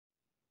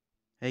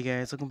Hey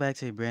guys, welcome back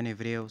to a brand new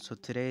video. So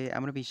today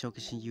I'm gonna be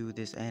showcasing you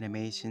this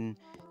animation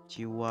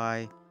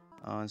GUI.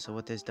 So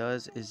what this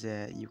does is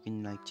that you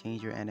can like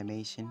change your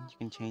animation. You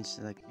can change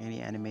like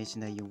any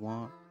animation that you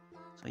want.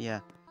 So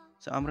yeah,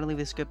 so I'm gonna leave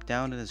the script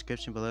down in the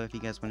description below if you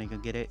guys want to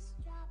go get it.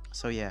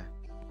 So yeah,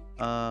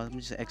 let me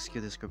just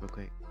execute this script real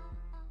quick.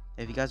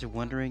 If you guys are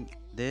wondering,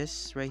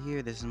 this right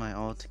here, this is my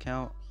alt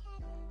account.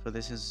 So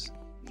this is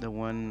the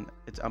one.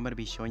 I'm gonna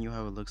be showing you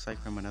how it looks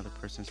like from another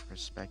person's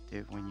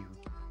perspective when you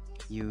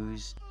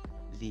use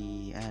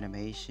the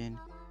animation.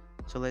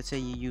 So let's say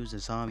you use a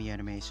zombie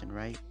animation,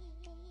 right?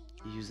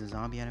 You use the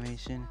zombie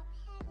animation.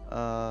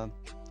 I'm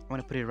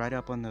gonna put it right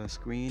up on the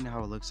screen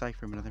how it looks like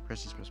from another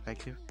person's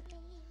perspective.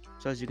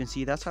 So as you can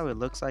see, that's how it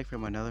looks like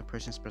from another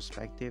person's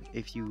perspective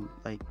if you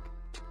like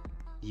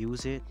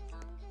use it,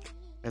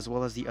 as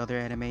well as the other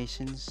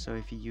animations. So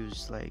if you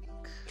use like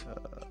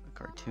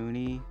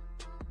cartoony,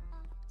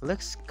 it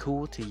looks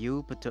cool to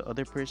you, but to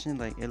other person,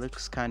 like it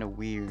looks kind of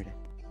weird.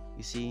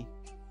 You see,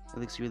 it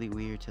looks really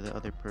weird to the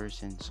other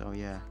person. So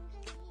yeah,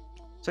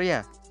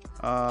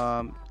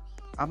 I'm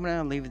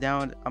gonna leave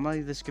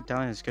the script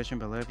down in the description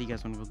below if you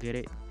guys want to go get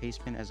it.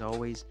 Pastebin as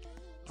always.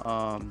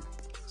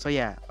 So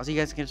yeah, I'll see you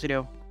guys in the next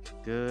video.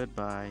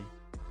 Goodbye.